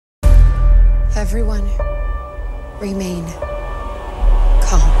everyone remain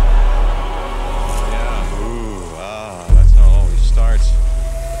calm. Yeah, that's how it always starts.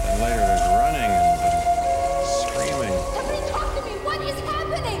 And later there's running and screaming. Somebody talk to me! What is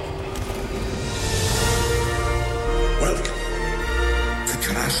happening? Welcome to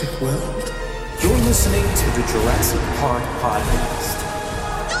Jurassic World. You're listening to the Jurassic Park podcast.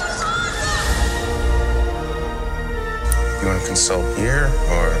 You want to consult here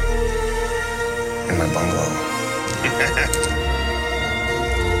or in my bungalow?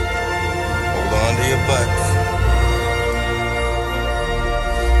 Hold on to your butts.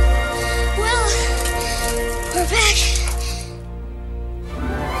 Well, we're back.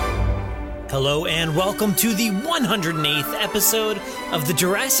 Hello and welcome to the 108th episode of the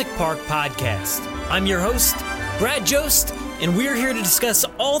Jurassic Park podcast. I'm your host, Brad Jost, and we're here to discuss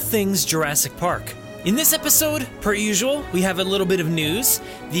all things Jurassic Park. In this episode, per usual, we have a little bit of news,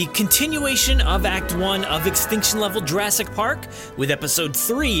 the continuation of Act 1 of Extinction Level Jurassic Park with Episode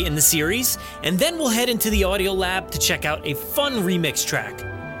 3 in the series, and then we'll head into the audio lab to check out a fun remix track.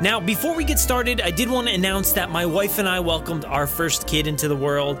 Now, before we get started, I did want to announce that my wife and I welcomed our first kid into the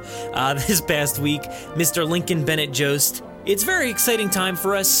world this past week, Mr. Lincoln Bennett Jost. It's a very exciting time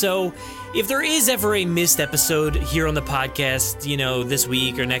for us, so if there is ever a missed episode here on the podcast, this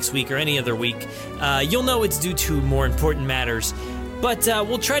week or next week or any other week, you'll know it's due to more important matters. But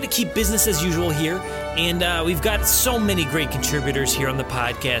we'll try to keep business as usual here, and we've got so many great contributors here on the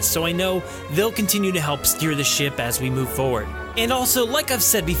podcast, so I know they'll continue to help steer the ship as we move forward. And also, like I've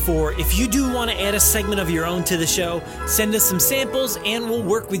said before, if you do want to add a segment of your own to the show, send us some samples and we'll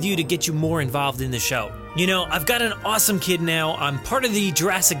work with you to get you more involved in the show. I've got an awesome kid now. I'm part of the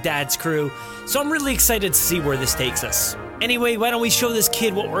Jurassic Dads crew, so I'm really excited to see where this takes us. Anyway, why don't we show this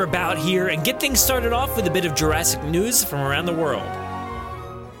kid what we're about here and get things started off with a bit of Jurassic news from around the world.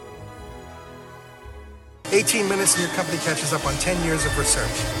 18 minutes and your company catches up on 10 years of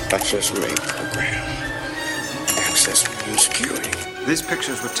research. Access rate program. Access review security. These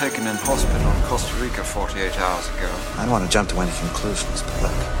pictures were taken in hospital in Costa Rica 48 hours ago. I don't want to jump to any conclusions, but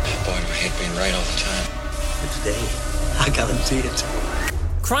look. Boy, my head being right all the time. Today, I guarantee it.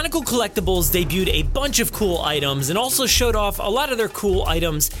 Chronicle Collectibles debuted a bunch of cool items and also showed off a lot of their cool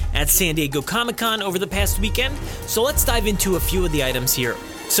items at San Diego Comic-Con over the past weekend, so let's dive into a few of the items here.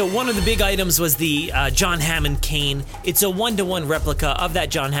 So one of the big items was the John Hammond cane. It's a one-to-one replica of that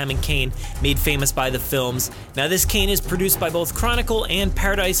John Hammond cane made famous by the films. Now this cane is produced by both Chronicle and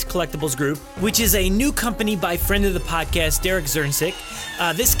Paradise Collectibles Group, which is a new company by friend of the podcast, Derek Zernsick.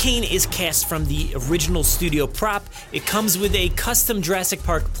 This cane is cast from the original studio prop. It comes with a custom Jurassic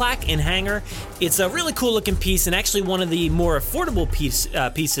Park plaque and hanger. It's a really cool looking piece and actually one of the more affordable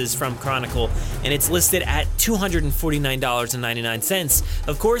pieces from Chronicle, and it's listed at $249.99.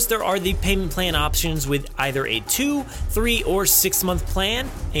 Of course, there are the payment plan options with either a 2, 3, or 6 month plan,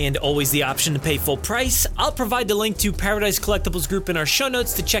 and always the option to pay full price. I'll provide the link to Paradise Collectibles Group in our show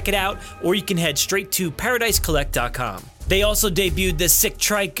notes to check it out, or you can head straight to paradisecollect.com. They also debuted the Sick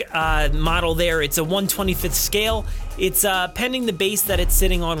Trike model there. It's a 1/25th scale. It's pending the base that it's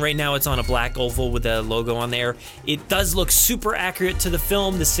sitting on right now. It's on a black oval with a logo on there. It does look super accurate to the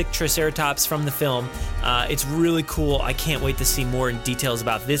film, the Sick Triceratops from the film. It's really cool. I can't wait to see more details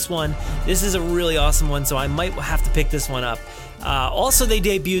about this one. This is a really awesome one, so I might have to pick this one up. Also, they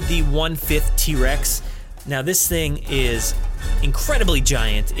debuted the 1/5 T-Rex. Now, this thing is incredibly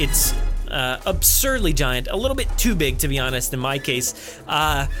giant. It's absurdly giant, a little bit too big to be honest in my case.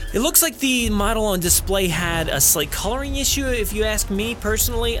 It looks like the model on display had a slight coloring issue if you ask me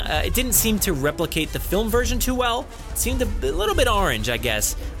personally. It didn't seem to replicate the film version too well. It seemed a little bit orange, I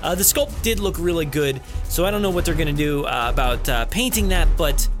guess. The sculpt did look really good, so I don't know what they're gonna do about painting that,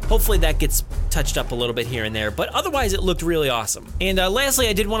 but hopefully that gets touched up a little bit here and there, but otherwise it looked really awesome. And lastly,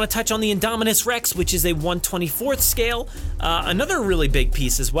 I did want to touch on the Indominus Rex, which is a 1/24th scale, another really big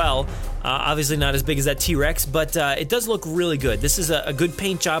piece as well. Obviously not as big as that T-Rex, but it does look really good. This is a good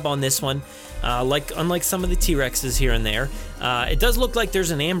paint job on this one, unlike some of the T-Rexes here and there. It does look like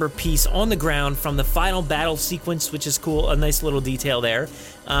there's an amber piece on the ground from the final battle sequence, which is cool, a nice little detail there.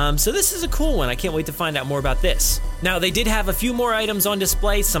 So this is a cool one. I can't wait to find out more about this. Now, they did have a few more items on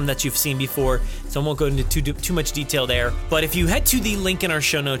display, some that you've seen before, so I won't go into too much detail there. But if you head to the link in our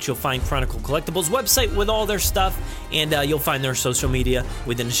show notes, you'll find Chronicle Collectibles' website with all their stuff, and you'll find their social media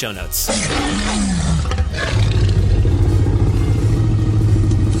within the show notes.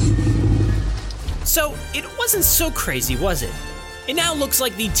 So, it wasn't so crazy, was it? it now looks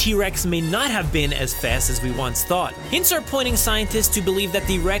like the T-Rex may not have been as fast as we once thought. Hints are pointing scientists to believe that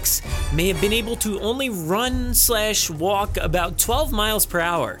the Rex may have been able to only run/walk about 12 miles per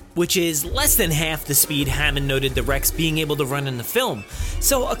hour, which is less than half the speed Hammond noted the Rex being able to run in the film.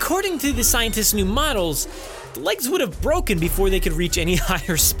 So according to the scientists' new models, the legs would have broken before they could reach any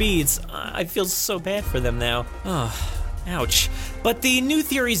higher speeds. I feel so bad for them now. Ouch. But the new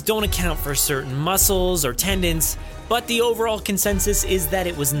theories don't account for certain muscles or tendons, but the overall consensus is that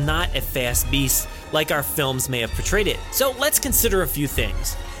it was not a fast beast like our films may have portrayed it. So let's consider a few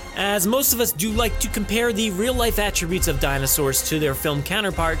things. As most of us do like to compare the real-life attributes of dinosaurs to their film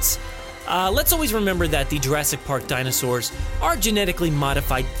counterparts, let's always remember that the Jurassic Park dinosaurs are genetically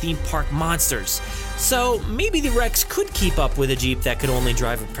modified theme park monsters. So maybe the Rex could keep up with a Jeep that could only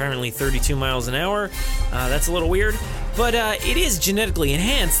drive apparently 32 miles an hour. That's a little weird, but it is genetically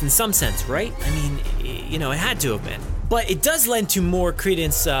enhanced in some sense, right? I mean, it had to have been. But it does lend to more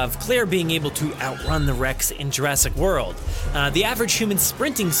credence of Claire being able to outrun the Rex in Jurassic World. The average human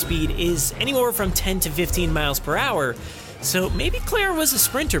sprinting speed is anywhere from 10 to 15 miles per hour, so maybe Claire was a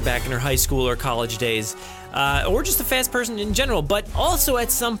sprinter back in her high school or college days, or just a fast person in general. But also at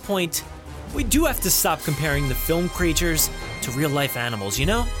some point, we do have to stop comparing the film creatures to real-life animals,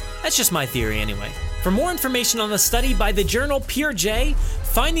 That's just my theory anyway. For more information on the study by the journal Peer J,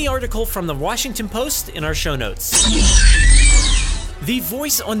 find the article from the Washington Post in our show notes. The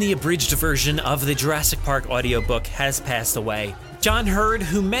voice on the abridged version of the Jurassic Park audiobook has passed away. John Hurd,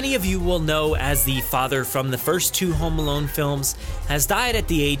 who many of you will know as the father from the first 2 Home Alone films, has died at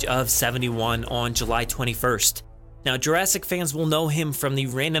the age of 71 on July 21st. Now, Jurassic fans will know him from the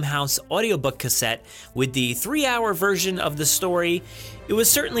Random House audiobook cassette with the 3-hour version of the story. It was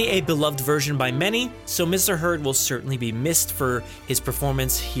certainly a beloved version by many, so Mr. Hurd will certainly be missed for his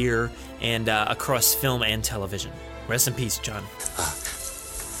performance here and across film and television. Rest in peace, John.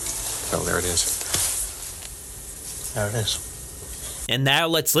 Oh, there it is. There it is. And now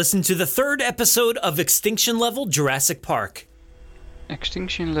let's listen to the 3rd episode of Extinction Level Jurassic Park.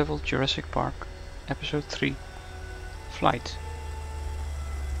 Extinction Level Jurassic Park, Episode 3. Flight.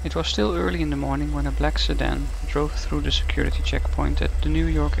 It was still early in the morning when a black sedan drove through the security checkpoint at the New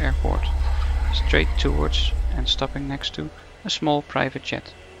York airport, straight towards and stopping next to a small private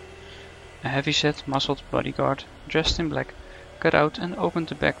jet. A heavy-set, muscled bodyguard, dressed in black, got out and opened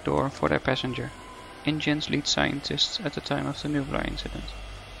the back door for their passenger, InGen's lead scientists at the time of the Nublar incident,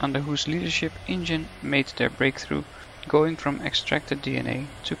 under whose leadership InGen made their breakthrough, going from extracted DNA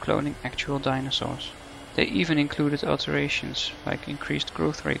to cloning actual dinosaurs. They even included alterations like increased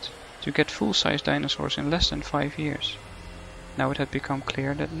growth rate to get full-size dinosaurs in less than 5 years. Now it had become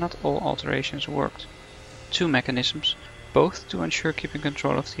clear that not all alterations worked. 2 mechanisms, both to ensure keeping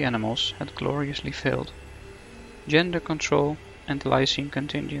control of the animals, had gloriously failed: gender control and lysine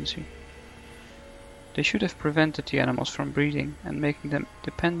contingency. They should have prevented the animals from breeding and making them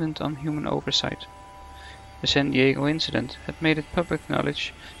dependent on human oversight. The San Diego incident had made it public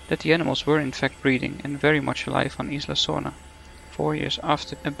knowledge that the animals were in fact breeding and very much alive on Isla Sorna, 4 years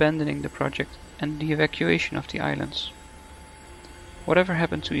after abandoning the project and the evacuation of the islands. Whatever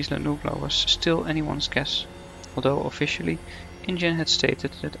happened to Isla Nublar was still anyone's guess, although officially InGen had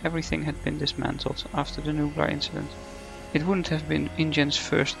stated that everything had been dismantled after the Nublar incident. It wouldn't have been InGen's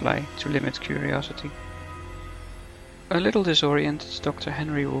first lie to limit curiosity. A little disoriented, Dr.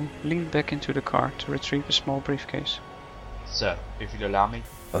 Henry Wu leaned back into the car to retrieve a small briefcase. Sir, if you'll allow me.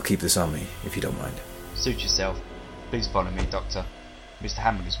 I'll keep this on me, if you don't mind. Suit yourself. Please follow me, Doctor. Mr.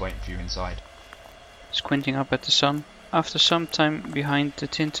 Hammond is waiting for you inside. Squinting up at the sun, after some time behind the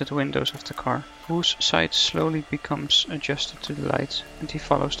tinted windows of the car, Wu's sight slowly becomes adjusted to the light, and he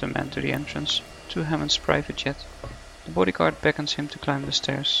follows the man to the entrance to Hammond's private jet. The bodyguard beckons him to climb the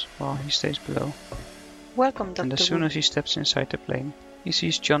stairs, while he stays below. Welcome, Dr. And as soon as he steps inside the plane, he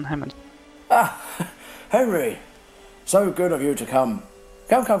sees John Hammond. Ah, Henry! So good of you to come.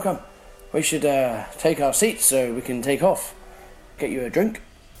 Come. We should take our seats so we can take off. Get you a drink?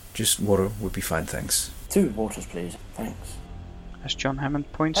 Just water would be fine, thanks. 2 waters, please. Thanks. As John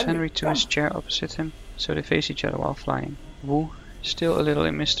Hammond points Henry to his chair opposite him, so they face each other while flying. Wu, still a little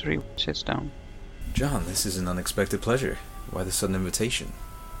in mystery, sits down. John, this is an unexpected pleasure. Why the sudden invitation?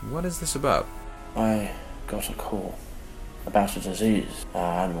 What is this about? I got a call about a disease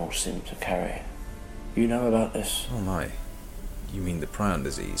our animals seem to carry. You know about this? Oh my. You mean the prion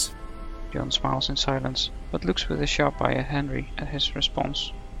disease? John smiles in silence, but looks with a sharp eye at Henry at his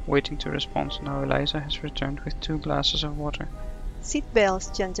response. Waiting to respond, now Eliza has returned with 2 glasses of water. Seat belts,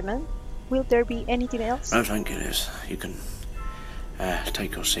 gentlemen. Will there be anything else? No, thank you, Liz. You can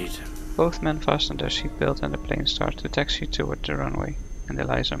take your seat. Both men fastened their seatbelt and the plane started to taxi toward the runway, and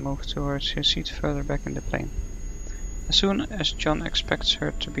Eliza moved towards his seat further back in the plane. As soon as John expects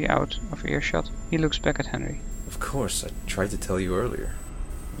her to be out of earshot, he looks back at Henry. Of course, I tried to tell you earlier.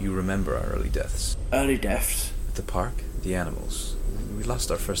 You remember our early deaths. Early deaths? At the park, the animals. We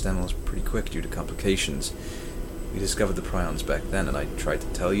lost our first animals pretty quick due to complications. We discovered the prions back then, and I tried to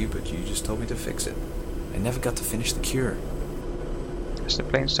tell you, but you just told me to fix it. I never got to finish the cure. As the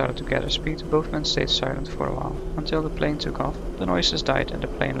plane started to gather speed, both men stayed silent for a while, until the plane took off, the noises died and the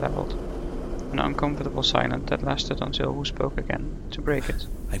plane leveled. An uncomfortable silence that lasted until Wu spoke again, to break it.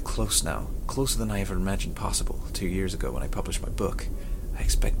 I'm close now, closer than I ever imagined possible, 2 years ago when I published my book. I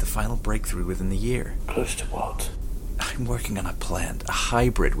expect the final breakthrough within the year. Close to what? I'm working on a plant, a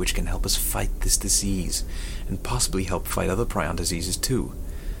hybrid which can help us fight this disease, and possibly help fight other prion diseases too,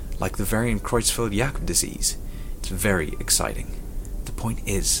 like the variant Creutzfeldt-Jakob disease. It's very exciting. The point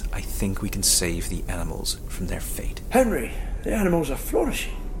is, I think we can save the animals from their fate. Henry, the animals are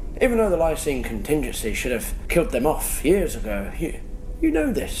flourishing. Even though the lysine contingency should have killed them off years ago, you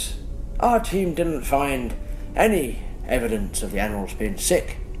know this. Our team didn't find any evidence of the animals being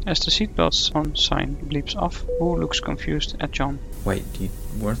sick. As the seatbelts on sign bleeps off, Wu looks confused at John. Wait, you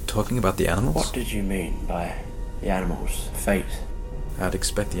weren't talking about the animals? What did you mean by the animals' fate? I'd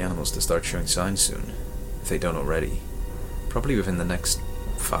expect the animals to start showing signs soon, if they don't already. Probably within the next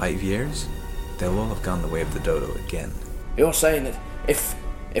 5 years. They'll all have gone the way of the dodo again. You're saying that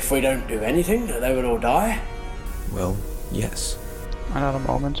if we don't do anything, they will all die? Well, yes. Another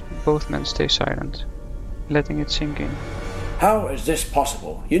moment, both men stay silent, letting it sink in. How is this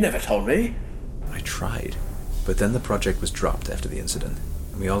possible? You never told me. I tried, but then the project was dropped after the incident,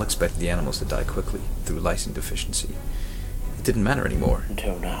 and we all expected the animals to die quickly through lysine deficiency. It didn't matter anymore.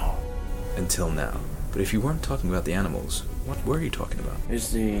 Until now. Until now. But if you weren't talking about the animals, what were you talking about?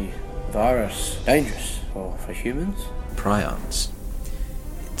 Is the virus dangerous for humans? Prions.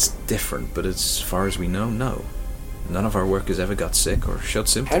 It's different, but as far as we know, no. None of our workers ever got sick or showed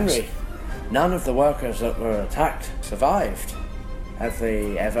symptoms. Henry, none of the workers that were attacked survived. Have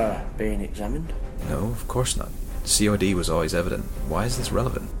they ever been examined? No, of course not. COD was always evident. Why is this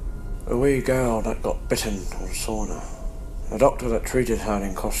relevant? A wee girl that got bitten on sauna. A doctor that treated her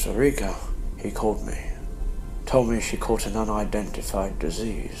in Costa Rica, he called me. Told me she caught an unidentified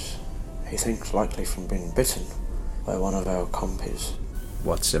disease. He thinks likely from being bitten by one of our compies.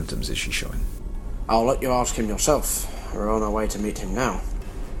 What symptoms is she showing? I'll let you ask him yourself. We're on our way to meet him now.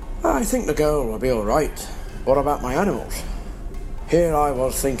 I think the girl will be alright. What about my animals? Here I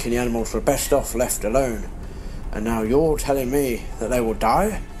was thinking the animals were best off left alone, and now you're telling me that they will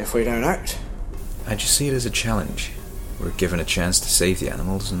die if we don't act? I just see it as a challenge. We're given a chance to save the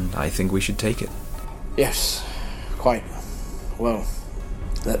animals, and I think we should take it. Yes, quite. Well,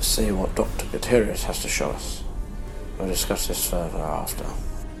 let's see what Dr. Gutierrez has to show us. We'll discuss this further after.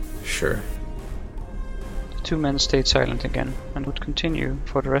 Sure. The two men stayed silent again, and would continue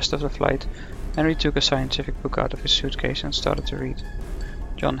for the rest of the flight. Henry took a scientific book out of his suitcase and started to read.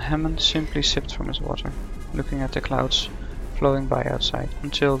 John Hammond simply sipped from his water, looking at the clouds flowing by outside,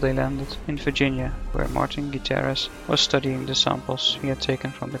 until they landed in Virginia, where Martin Gutierrez was studying the samples he had taken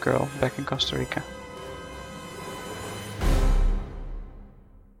from the girl back in Costa Rica.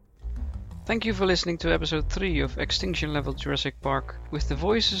 Thank you for listening to episode 3 of Extinction Level Jurassic Park, with the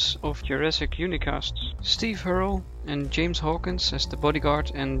voices of Jurassic Unicasts, Steve Hurrell and James Hawkins as the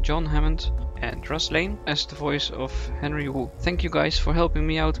bodyguard, and John Hammond and Russ Lane as the voice of Henry Wu. Thank you guys for helping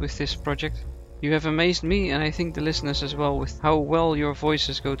me out with this project. You have amazed me, and I think the listeners as well, with how well your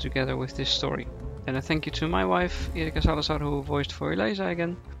voices go together with this story. And a thank you to my wife, Erika Salazar, who voiced for Eliza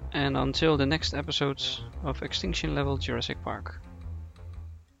again. And until the next episodes of Extinction Level Jurassic Park.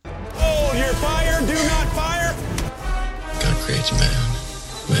 Hold your fire! Do not fire! God creates man.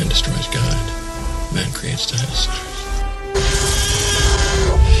 Man destroys God. Man creates dinosaurs.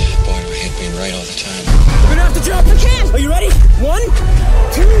 Boy, do I hate being right all the time. We're gonna have to jump! We can! Are you ready? 1, 2,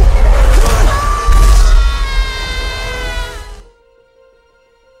 come on!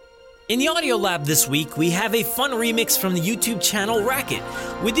 In the audio lab this week, we have a fun remix from the YouTube channel Racket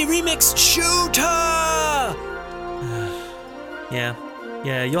with the remix Shooter!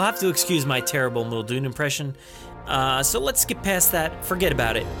 Yeah, you'll have to excuse my terrible Muldoon impression. So let's get past that, forget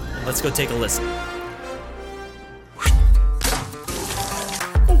about it. Let's go take a listen.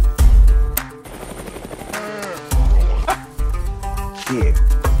 Here.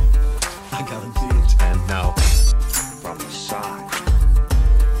 I guarantee it. And now. From the side.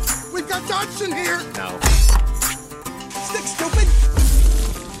 We've got Dodson here! Now. Stick, stupid!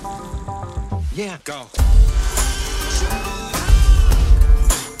 Yeah. Go.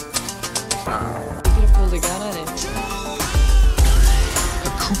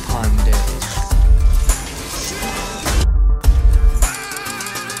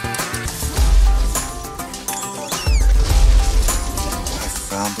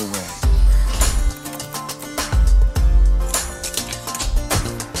 away.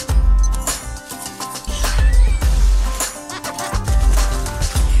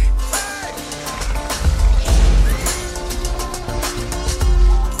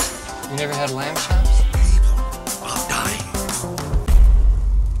 You never had lamb chops? I'll die.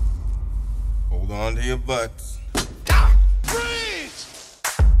 Hold on to your butts. Freeze!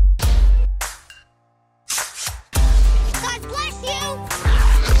 God bless you!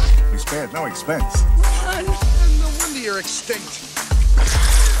 We spared no expense. Run! No wonder you're extinct.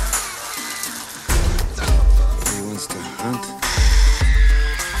 He wants to hunt.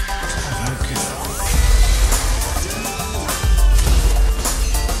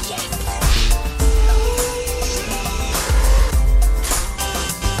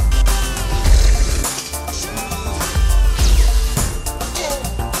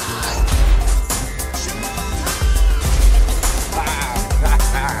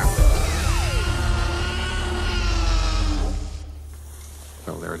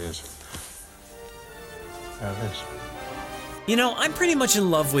 Well, there it is. There it is. You know, I'm pretty much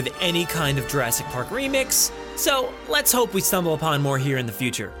in love with any kind of Jurassic Park remix, so let's hope we stumble upon more here in the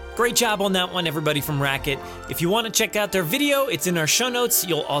future. Great job on that one, everybody from Racket. If you want to check out their video, it's in our show notes.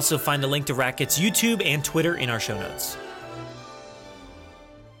 You'll also find a link to Racket's YouTube and Twitter in our show notes.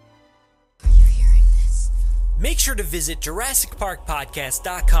 Make sure to visit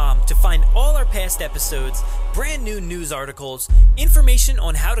JurassicParkPodcast.com to find all our past episodes, brand new news articles, information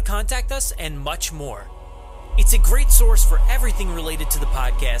on how to contact us, and much more. It's a great source for everything related to the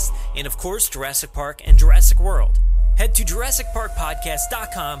podcast, and of course, Jurassic Park and Jurassic World. Head to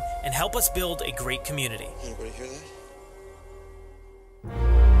JurassicParkPodcast.com and help us build a great community. Anybody hear that?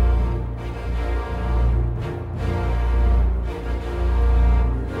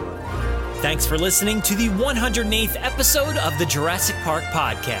 Thanks for listening to the 108th episode of the Jurassic Park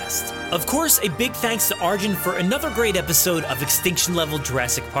Podcast. Of course, a big thanks to Arjun for another great episode of Extinction Level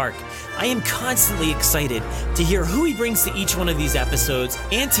Jurassic Park. I am constantly excited to hear who he brings to each one of these episodes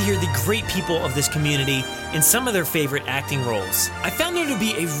and to hear the great people of this community in some of their favorite acting roles. I found there to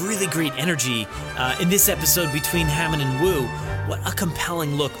be a really great energy in this episode between Hammond and Wu. What a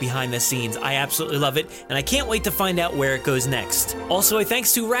compelling look behind the scenes. I absolutely love it, and I can't wait to find out where it goes next. Also, a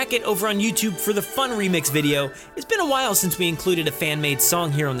thanks to Racket over on YouTube for the fun remix video. It's been a while since we included a fan-made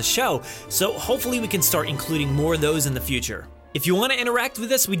song here on the show, so hopefully we can start including more of those in the future. If you want to interact with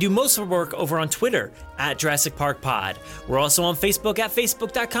us, we do most of our work over on Twitter at Jurassic Park Pod. We're also on Facebook at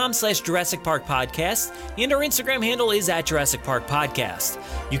facebook.com/Jurassic Park Podcast, and our Instagram handle is at Jurassic Park Podcast.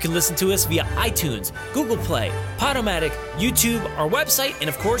 You can listen to us via iTunes, Google Play, Podomatic, YouTube, our website, and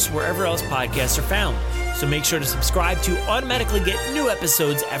of course, wherever else podcasts are found. So make sure to subscribe to automatically get new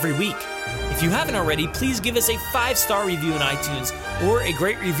episodes every week. If you haven't already, please give us a 5-star review in iTunes or a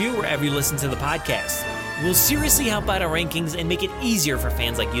great review wherever you listen to the podcast. We'll seriously help out our rankings and make it easier for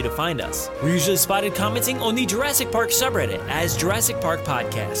fans like you to find us. We're usually spotted commenting on the Jurassic Park subreddit as Jurassic Park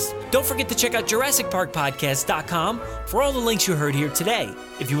Podcast. Don't forget to check out JurassicParkPodcast.com for all the links you heard here today.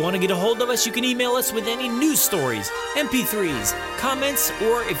 If you want to get a hold of us, you can email us with any news stories, MP3s, comments,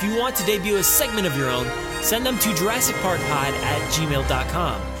 or if you want to debut a segment of your own, send them to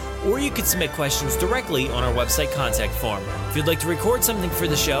JurassicParkPod@gmail.com. Or you can submit questions directly on our website contact form. If you'd like to record something for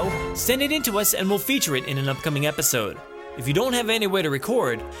the show, send it in to us and we'll feature it in an upcoming episode. If you don't have anywhere to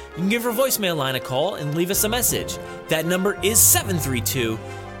record, you can give our voicemail line a call and leave us a message. That number is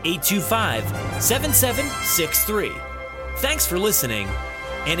 732-825-7763. Thanks for listening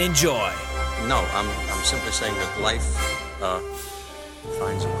and enjoy. No, I'm simply saying that life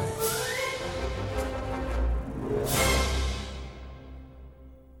finds a way.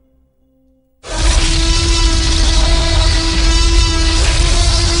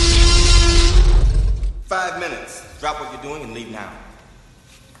 Drop what you're doing and leave now.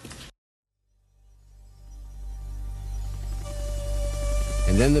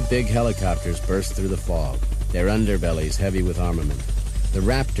 And then the big helicopters burst through the fog, their underbellies heavy with armament. The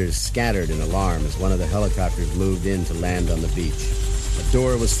Raptors scattered in alarm as one of the helicopters moved in to land on the beach. A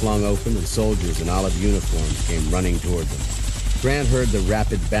door was flung open and soldiers in olive uniforms came running toward them. Grant heard the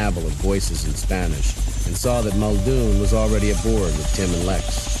rapid babble of voices in Spanish and saw that Muldoon was already aboard with Tim and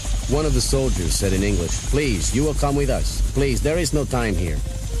Lex. One of the soldiers said in English, "Please, you will come with us. Please, there is no time here."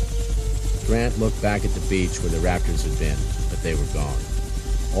 Grant looked back at the beach where the Raptors had been, but they were gone.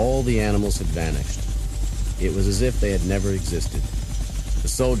 All the animals had vanished. It was as if they had never existed. The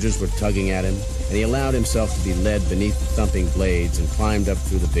soldiers were tugging at him, and he allowed himself to be led beneath the thumping blades and climbed up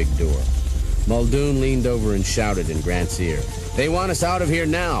through the big door. Muldoon leaned over and shouted in Grant's ear, "They want us out of here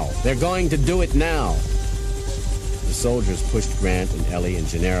now. They're going to do it now." The the soldiers pushed Grant and Ellie and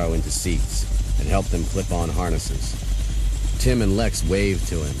Gennaro into seats and helped them clip on harnesses. Tim and Lex waved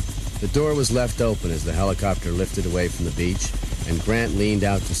to him. The door was left open as the helicopter lifted away from the beach, and Grant leaned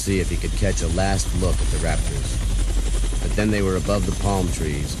out to see if he could catch a last look at the Raptors. But then they were above the palm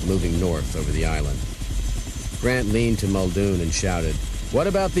trees, moving north over the island. Grant leaned to Muldoon and shouted, "What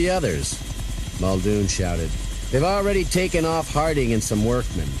about the others?" Muldoon shouted, "They've already taken off Harding and some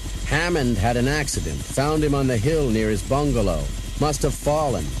workmen. Hammond had an accident. Found him on the hill near his bungalow. Must have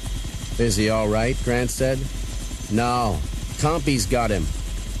fallen." "Is he all right?" Grant said. "No. Compy's got him."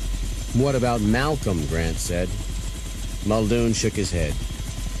 "What about Malcolm?" Grant said. Muldoon shook his head.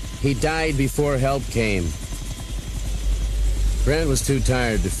 "He died before help came." Grant was too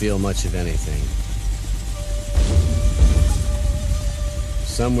tired to feel much of anything.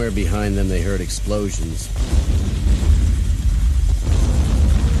 Somewhere behind them they heard explosions.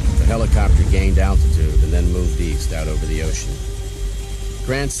 The helicopter gained altitude and then moved east out over the ocean.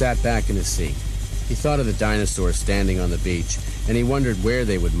 Grant sat back in his seat. He thought of the dinosaurs standing on the beach, and he wondered where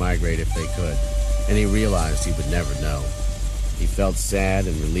they would migrate if they could, and he realized he would never know. He felt sad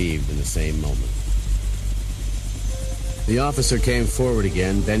and relieved in the same moment. The officer came forward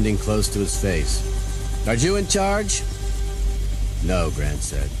again, bending close to his face. "Are you in charge?" "No," Grant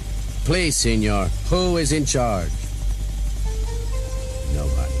said. "Please, senor, who is in charge?"